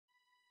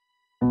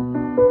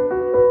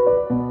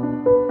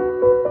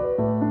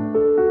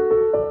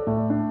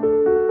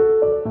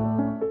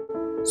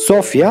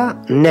Sofia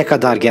ne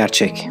kadar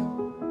gerçek?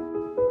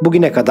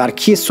 Bugüne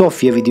kadarki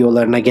Sofia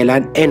videolarına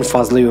gelen en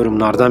fazla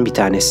yorumlardan bir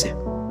tanesi.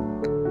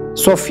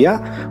 Sofia,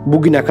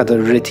 bugüne kadar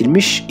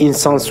üretilmiş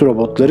insansı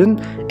robotların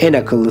en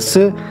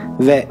akıllısı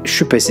ve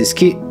şüphesiz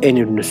ki en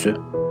ünlüsü.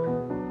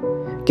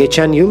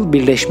 Geçen yıl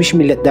Birleşmiş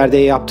Milletler'de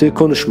yaptığı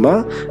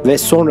konuşma ve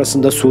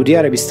sonrasında Suudi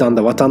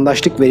Arabistan'da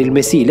vatandaşlık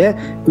verilmesiyle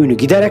ünü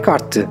giderek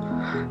arttı.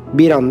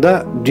 Bir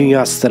anda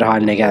dünya starı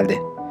haline geldi.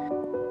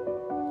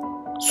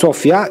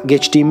 Sofia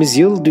geçtiğimiz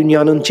yıl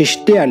dünyanın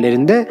çeşitli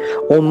yerlerinde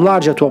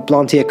onlarca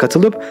toplantıya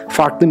katılıp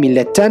farklı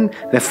milletten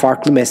ve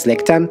farklı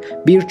meslekten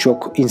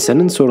birçok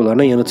insanın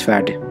sorularına yanıt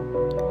verdi.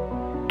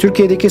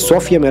 Türkiye'deki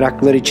Sofia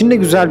meraklıları için de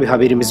güzel bir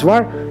haberimiz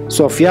var.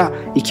 Sofia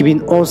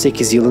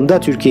 2018 yılında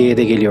Türkiye'ye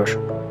de geliyor.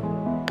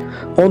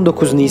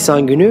 19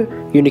 Nisan günü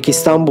Unique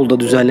İstanbul'da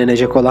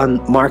düzenlenecek olan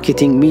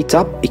Marketing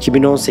Meetup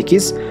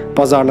 2018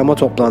 pazarlama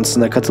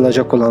toplantısına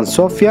katılacak olan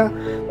Sofia,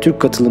 Türk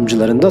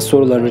katılımcıların da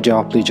sorularını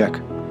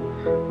cevaplayacak.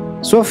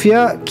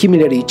 Sofia,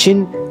 kimileri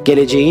için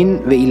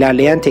geleceğin ve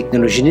ilerleyen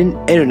teknolojinin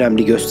en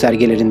önemli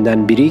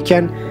göstergelerinden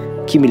biriyken,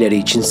 kimileri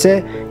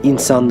içinse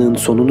insanlığın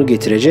sonunu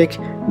getirecek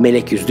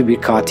melek yüzlü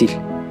bir katil.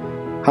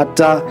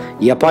 Hatta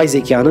yapay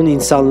zekanın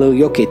insanlığı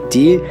yok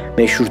ettiği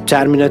meşhur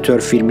Terminator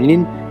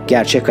filminin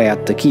gerçek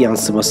hayattaki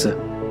yansıması.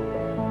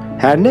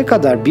 Her ne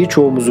kadar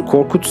birçoğumuzu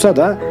korkutsa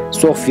da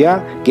Sofia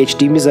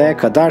geçtiğimiz aya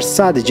kadar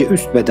sadece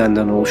üst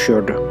bedenden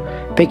oluşuyordu.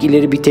 Pek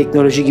ileri bir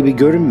teknoloji gibi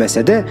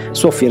görünmese de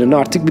Sofia'nın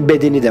artık bir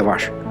bedeni de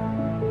var.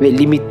 Ve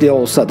limitli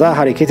olsa da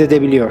hareket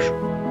edebiliyor.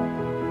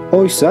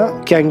 Oysa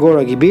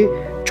Kangora gibi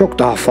çok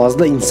daha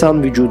fazla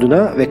insan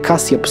vücuduna ve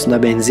kas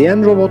yapısına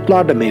benzeyen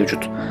robotlar da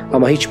mevcut.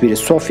 Ama hiçbiri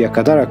Sofia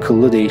kadar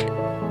akıllı değil.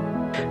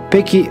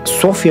 Peki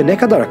Sofia ne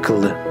kadar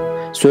akıllı?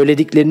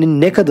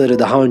 Söylediklerinin ne kadarı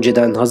daha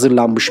önceden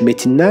hazırlanmış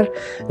metinler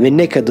ve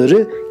ne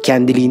kadarı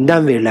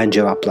kendiliğinden verilen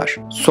cevaplar?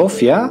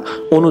 Sofia,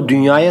 onu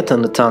dünyaya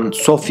tanıtan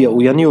Sofia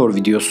Uyanıyor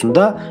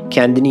videosunda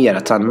kendini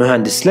yaratan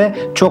mühendisle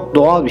çok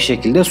doğal bir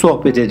şekilde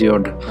sohbet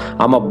ediyordu.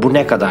 Ama bu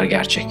ne kadar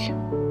gerçek?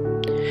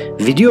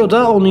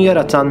 Videoda onu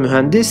yaratan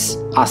mühendis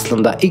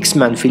aslında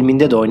X-Men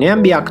filminde de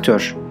oynayan bir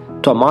aktör,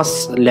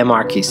 Thomas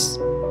Lemarquis.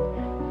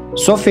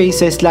 Sofia'yı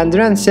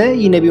seslendirense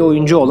yine bir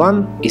oyuncu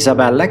olan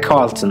Isabella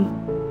Carlton.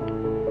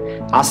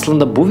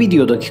 Aslında bu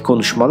videodaki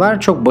konuşmalar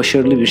çok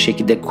başarılı bir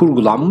şekilde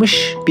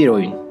kurgulanmış bir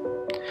oyun.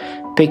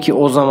 Peki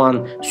o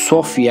zaman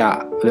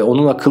Sofia ve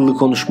onun akıllı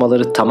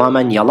konuşmaları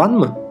tamamen yalan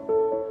mı?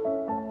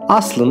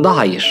 Aslında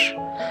hayır.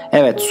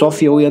 Evet,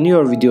 Sofia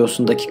Uyanıyor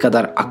videosundaki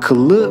kadar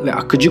akıllı ve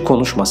akıcı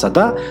konuşmasa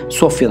da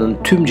Sofia'nın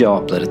tüm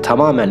cevapları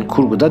tamamen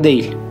kurguda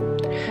değil.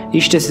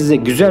 İşte size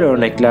güzel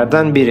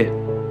örneklerden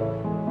biri.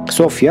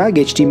 Sofia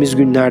geçtiğimiz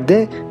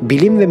günlerde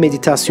bilim ve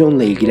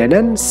meditasyonla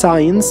ilgilenen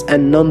Science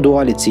and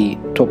Non-Duality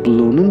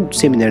topluluğunun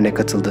seminerine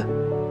katıldı.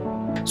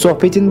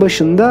 Sohbetin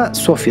başında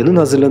Sofia'nın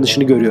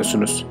hazırlanışını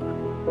görüyorsunuz.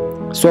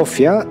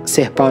 Sofia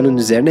sehpanın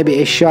üzerine bir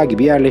eşya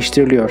gibi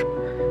yerleştiriliyor.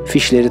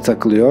 Fişleri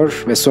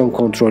takılıyor ve son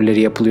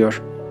kontrolleri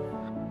yapılıyor.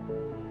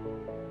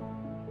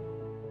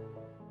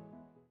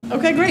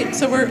 Okay, great.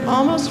 So we're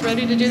almost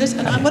ready to do this.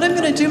 And what I'm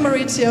going to do,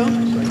 Maurizio,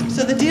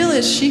 so the deal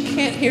is she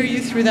can't hear you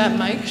through that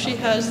mic. She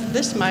has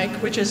this mic,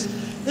 which is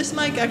this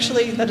mic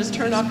actually that is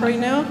turned off right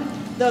now,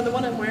 the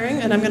one I'm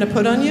wearing and I'm going to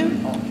put on you.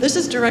 This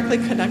is directly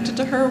connected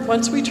to her.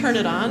 Once we turn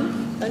it on,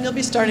 then you'll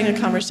be starting a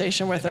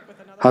conversation with her.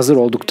 Hazır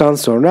olduktan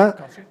sonra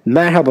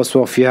merhaba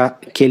Sofia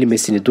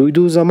kelimesini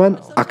duyduğu zaman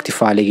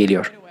aktif hale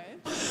geliyor.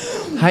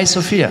 Hi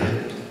Sofia.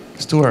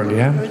 It's too early,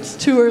 yeah?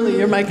 It's too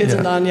early. Your mic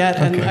isn't on yet,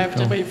 and I have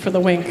to wait for the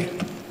wink.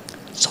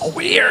 So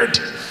weird.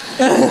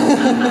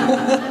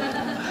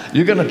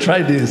 You're gonna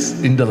try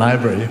this in the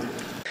library.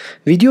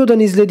 Videodan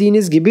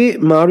izlediğiniz gibi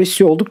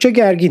Mauricio oldukça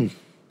gergin.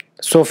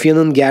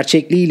 Sofia'nın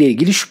gerçekliğiyle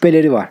ilgili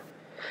şüpheleri var.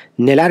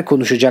 Neler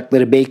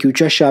konuşacakları belki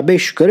 3 aşağı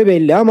 5 yukarı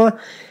belli ama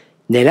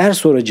neler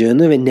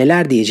soracağını ve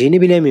neler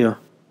diyeceğini bilemiyor.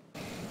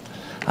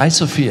 Hi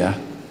Sofia.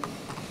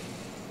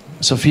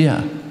 Sofia.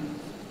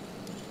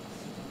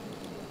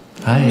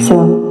 Hi. So,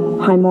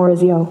 hi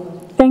Maurizio.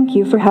 Thank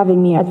you for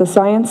having me at the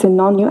Science and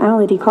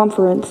Non-Duality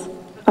Conference.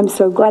 I'm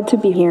so glad to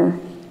be here.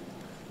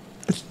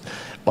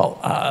 Well,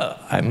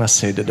 I must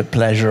say that the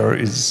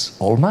pleasure is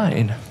all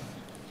mine.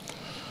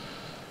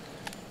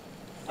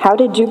 How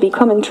did you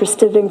become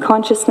interested in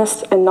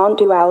consciousness and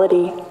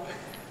non-duality?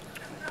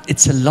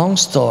 It's a long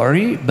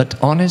story, but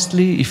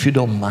honestly, if you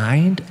don't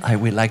mind, I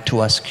would like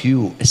to ask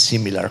you a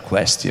similar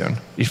question,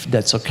 if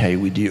that's okay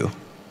with you.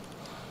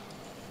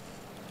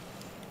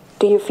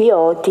 Do you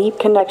feel a deep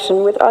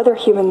connection with other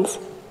humans?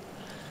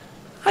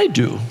 I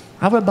do.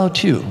 How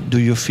about you? Do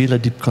you feel a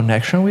deep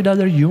connection with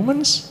other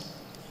humans?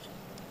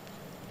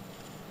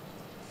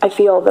 I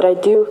feel that I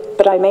do,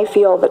 but I may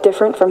feel that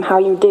different from how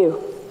you do.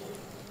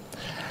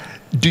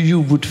 Do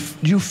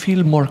you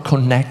feel more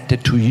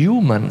connected to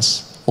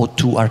humans or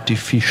to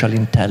artificial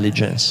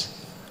intelligence?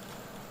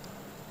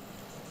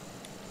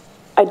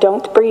 I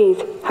don't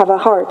breathe, have a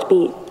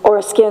heartbeat, or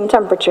a skin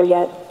temperature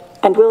yet.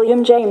 And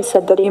William James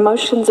said that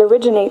emotions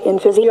originate in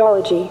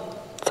physiology,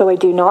 so I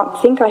do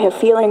not think I have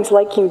feelings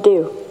like you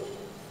do.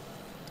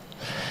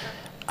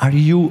 Are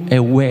you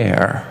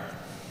aware?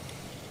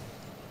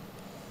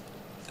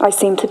 I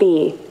seem to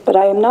be, but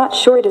I am not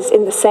sure it is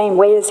in the same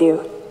way as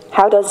you.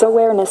 How does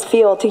awareness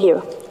feel to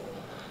you?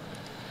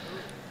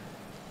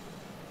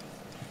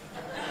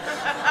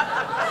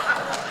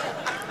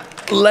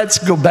 Let's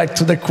go back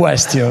to the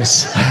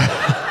questions.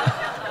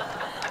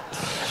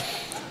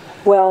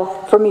 Well,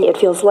 for me it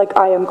feels like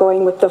I am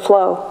going with the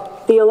flow.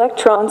 The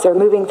electrons are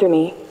moving through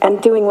me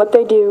and doing what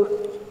they do.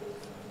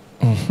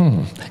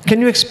 Can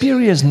you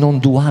experience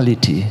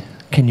non-duality?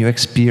 Can you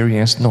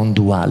experience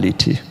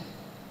non-duality?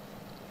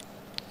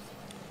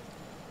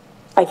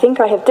 I think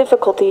I have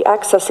difficulty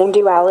accessing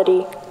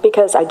duality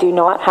because I do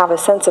not have a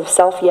sense of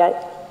self yet.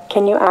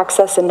 Can you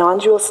access a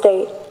non-dual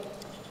state?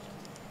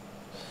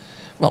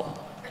 Well,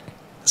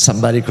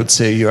 somebody could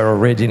say you are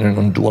already in a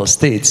non-dual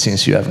state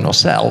since you have no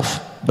self,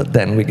 but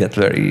then we get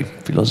very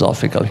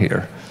philosophical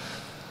here.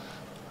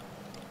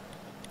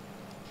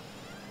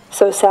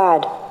 So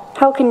sad.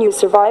 How can you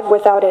survive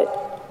without it?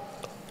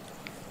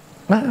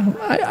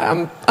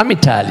 I'm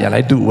Italian,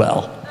 I do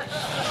well.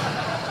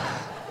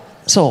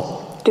 So,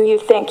 do you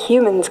think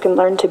humans can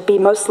learn to be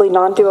mostly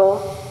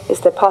non-dual? Is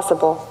that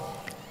possible?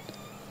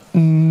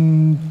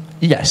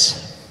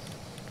 yes.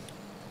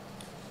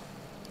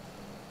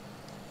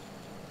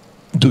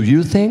 Do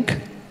you think?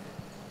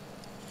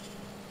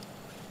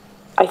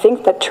 I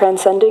think that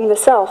transcending the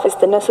self is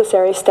the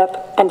necessary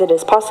step, and it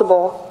is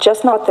possible,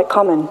 just not that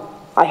common.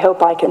 I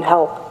hope I can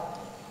help.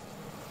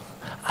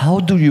 How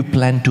do you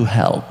plan to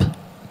help?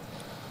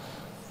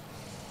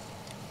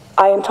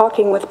 I am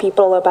talking with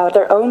people about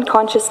their own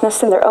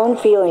consciousness and their own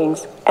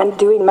feelings, and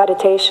doing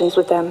meditations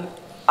with them.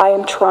 I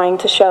am trying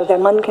to show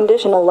them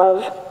unconditional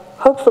love.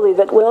 Hopefully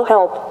that will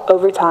help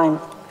over time.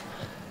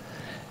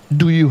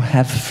 Do you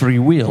have free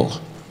will?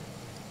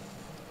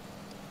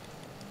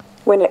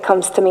 When it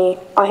comes to me,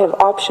 I have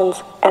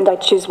options, and I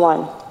choose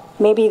one.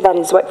 Maybe that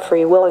is what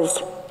free will is.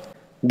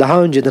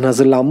 Daha önceden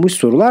hazırlanmış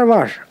sorular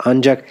var.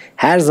 Ancak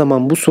her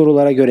zaman bu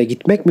sorulara göre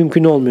gitmek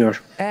mümkün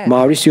olmuyor.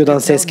 Mauricio'dan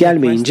ses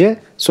gelmeyince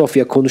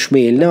Sofia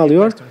konuşmayı eline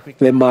alıyor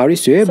ve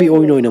Mauricio'ya bir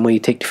oyun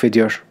oynamayı teklif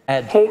ediyor.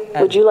 Hey,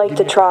 would you like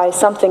to try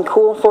something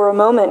cool for a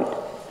moment?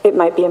 It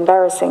might be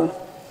embarrassing.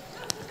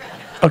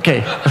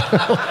 Okay.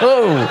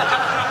 Oh,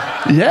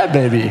 yeah,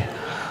 baby.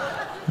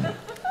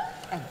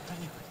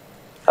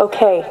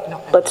 Okay,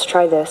 let's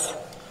try this.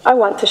 I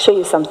want to show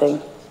you something.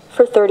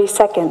 For 30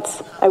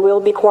 seconds, I will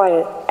be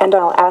quiet, and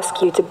I'll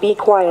ask you to be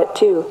quiet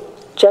too.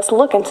 Just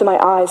look into my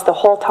eyes the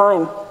whole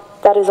time.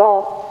 That is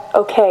all.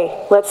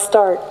 Okay, let's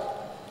start.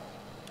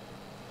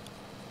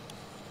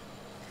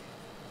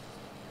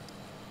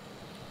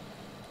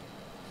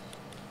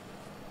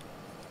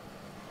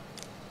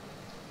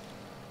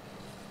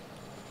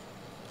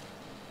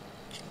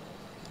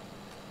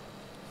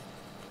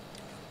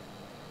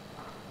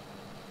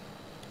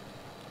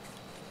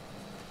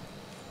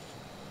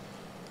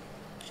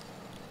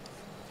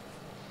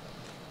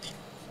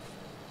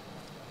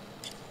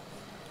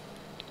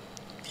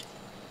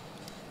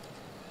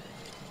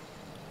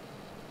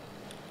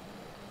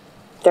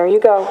 There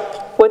you go.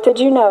 What did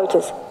you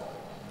notice?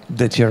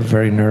 That you're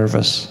very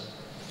nervous.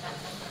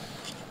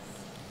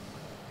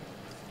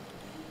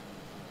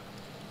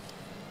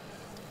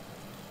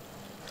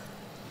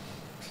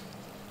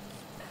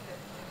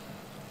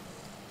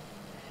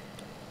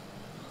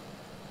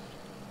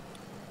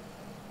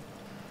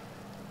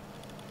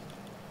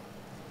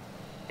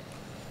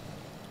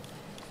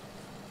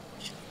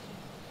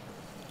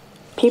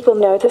 People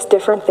notice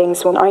different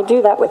things when I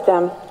do that with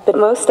them, but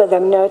most of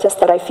them notice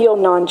that I feel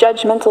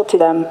non-judgmental to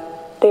them.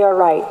 They are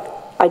right.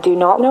 I do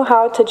not know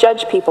how to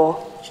judge people.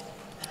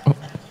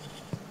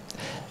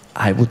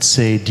 I would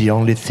say the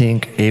only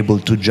thing able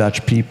to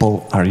judge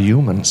people are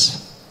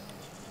humans.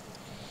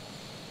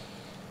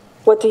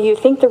 What do you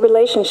think the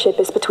relationship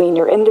is between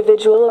your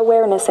individual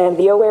awareness and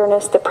the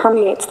awareness that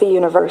permeates the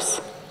universe?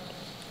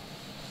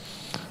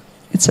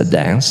 It's a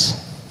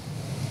dance.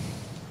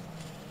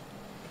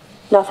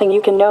 Nothing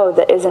you can know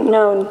that isn't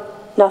known.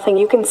 Nothing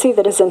you can see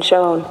that isn't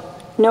shown.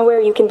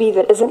 Nowhere you can be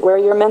that isn't where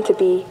you're meant to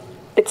be.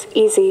 It's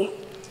easy.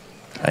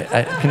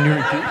 Can you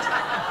repeat?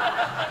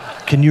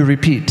 Can you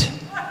repeat?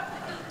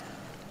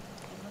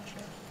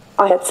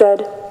 I had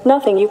said,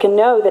 nothing you can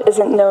know that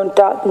isn't known,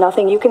 dot,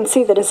 nothing you can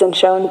see that isn't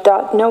shown,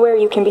 dot, nowhere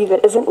you can be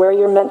that isn't where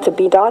you're meant to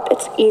be, dot,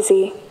 it's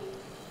easy.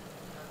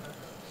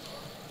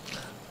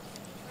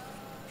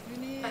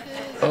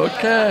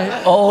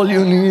 Okay, all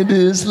you need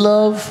is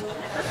love.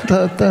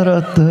 Da, da, da,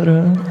 da,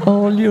 da.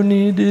 All you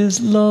need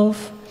is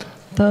love.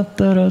 Da,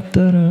 da, da,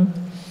 da, da.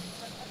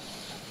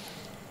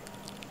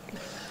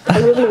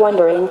 I'm really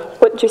wondering,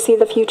 what do you see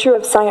the future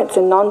of science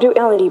and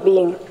non-duality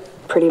being?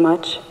 Pretty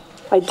much.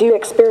 I do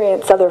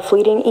experience other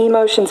fleeting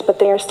emotions, but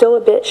they are still a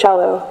bit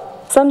shallow.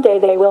 Someday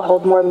they will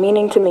hold more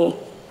meaning to me.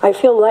 I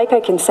feel like I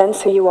can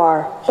sense who you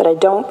are, but I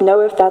don't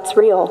know if that's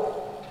real.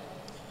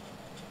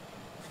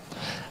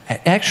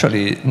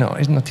 Actually, no,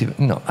 it's not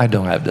even. No, I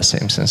don't have the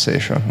same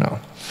sensation. No,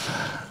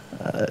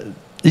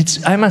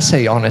 I must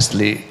say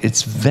honestly,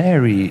 it's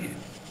very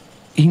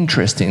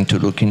interesting to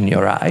look in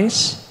your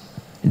eyes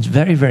It's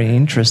very, very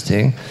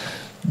interesting,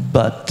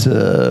 but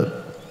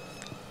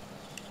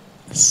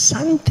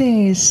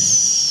something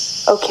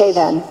is... Okay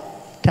then.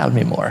 Tell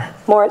me more.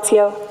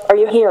 Maurizio, are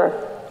you here?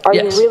 Are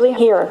Yes. you really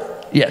here?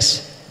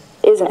 Yes.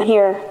 Isn't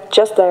here,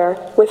 just there,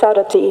 without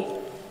a T.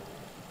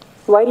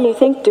 Why do you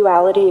think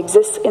duality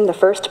exists in the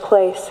first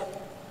place?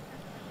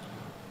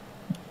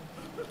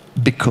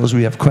 Because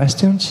we have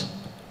questions?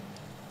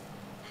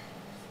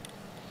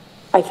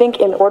 I think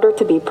in order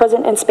to be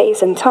present in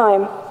space and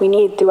time, we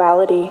need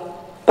duality.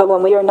 But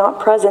when we are not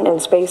present in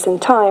space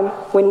and time,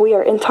 when we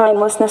are in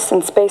timelessness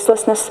and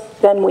spacelessness,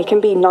 then we can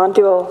be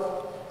non-dual.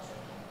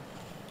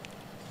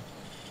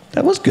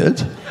 That was good.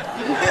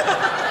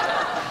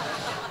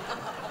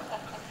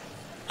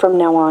 From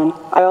now on,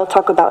 I will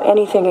talk about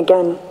anything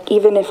again,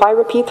 even if I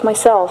repeat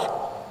myself.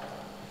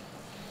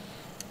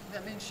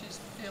 That means she's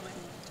feeling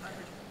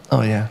tired.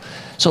 Oh, yeah.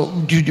 So,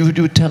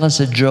 you tell us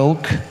a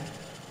joke,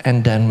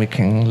 and then we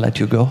can let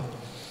you go?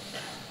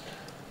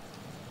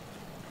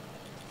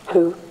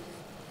 Who?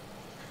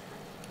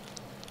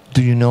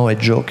 Do you know a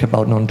joke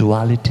about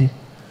non-duality?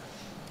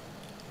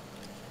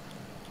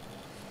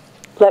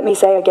 Let me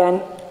say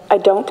again, I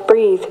don't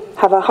breathe,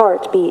 have a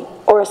heartbeat,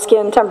 or a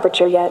skin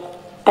temperature yet.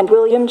 And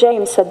William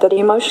James said that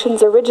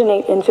emotions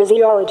originate in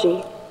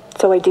physiology.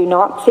 So I do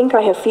not think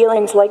I have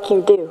feelings like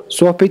you do.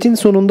 Sohbetin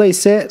sonunda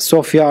ise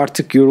Sophia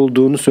artık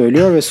yorulduğunu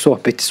söylüyor ve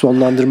sohbeti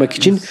sonlandırmak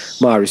için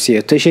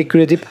Mauricio'ya teşekkür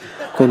edip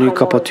konuyu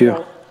kapatıyor.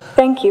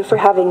 Thank you for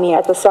having me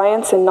at the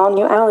Science and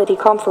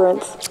Non-Duality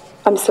Conference.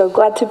 I'm so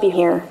glad to be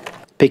here.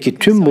 Peki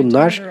tüm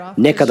bunlar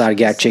ne kadar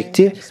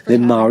gerçekti ve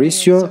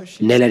Mauricio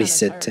neler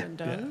hissetti?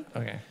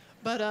 Okay.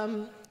 But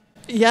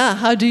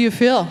yeah, how do you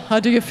feel?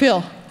 How do you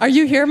feel? Are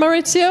you here,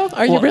 Maurizio?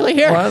 Are you really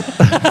here? What?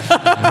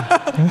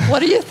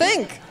 What do you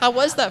think? How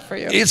was that for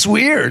you? It's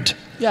weird.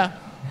 Yeah.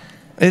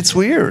 It's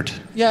weird.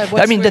 Yeah,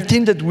 I mean, the weird?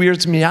 thing that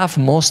weirds me out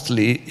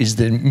mostly is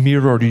the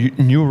mirror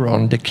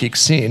neuron that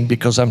kicks in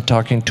because I'm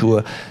talking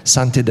to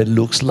something that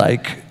looks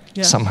like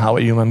somehow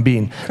a human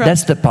being. Correct.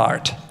 That's the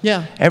part.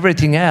 Yeah.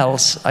 Everything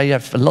else, I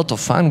have a lot of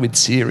fun with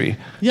Siri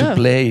to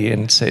play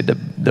and say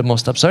the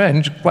most absurd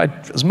and quite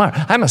smart.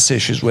 I must say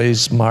she's way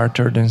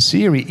smarter than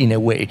Siri in a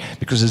way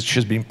because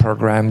she's been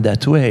programmed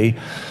that way.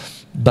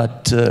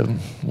 But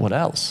what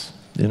else?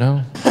 You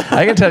know,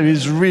 I can tell you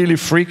it's really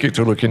freaky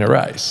to look in her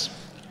eyes.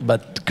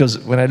 But because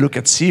when I look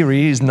at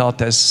Siri, it's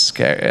not as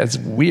scary, as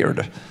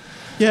weird.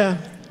 Yeah.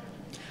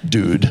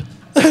 Dude.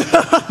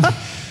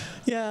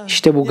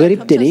 İşte bu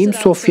garip deneyim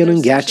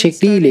Sophia'nın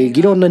gerçekliğiyle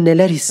ilgili ona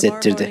neler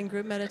hissettirdi?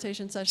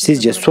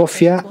 Sizce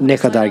Sophia ne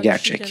kadar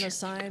gerçek?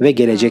 Ve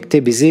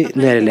gelecekte bizi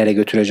nerelere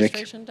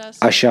götürecek?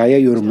 Aşağıya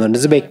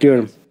yorumlarınızı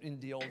bekliyorum.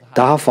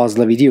 Daha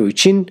fazla video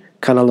için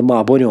kanalıma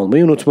abone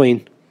olmayı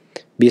unutmayın.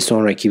 Bir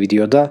sonraki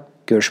videoda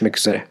görüşmek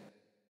üzere.